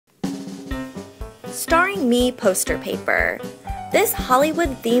Starring Me poster paper. This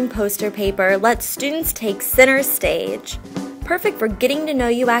Hollywood-themed poster paper lets students take center stage. Perfect for getting to know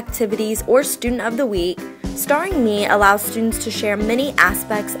you activities or student of the week, Starring Me allows students to share many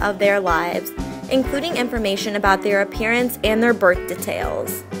aspects of their lives, including information about their appearance and their birth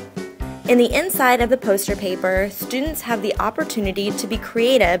details. In the inside of the poster paper, students have the opportunity to be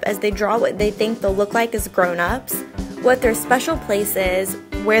creative as they draw what they think they'll look like as grown-ups, what their special place is,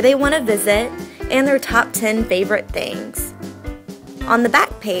 where they want to visit, and their top 10 favorite things. On the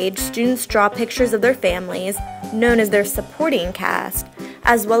back page, students draw pictures of their families, known as their supporting cast,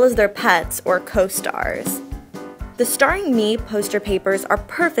 as well as their pets or co-stars. The Starring Me poster papers are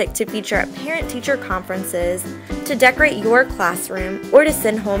perfect to feature at parent-teacher conferences, to decorate your classroom, or to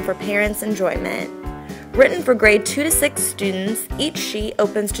send home for parents' enjoyment. Written for grade 2 to 6 students, each sheet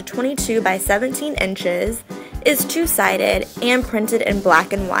opens to 22 by 17 inches, is two-sided, and printed in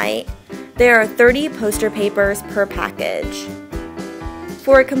black and white. There are 30 poster papers per package.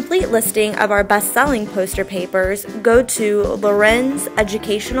 For a complete listing of our best-selling poster papers, go to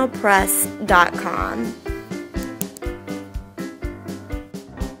lorenzeducationalpress.com.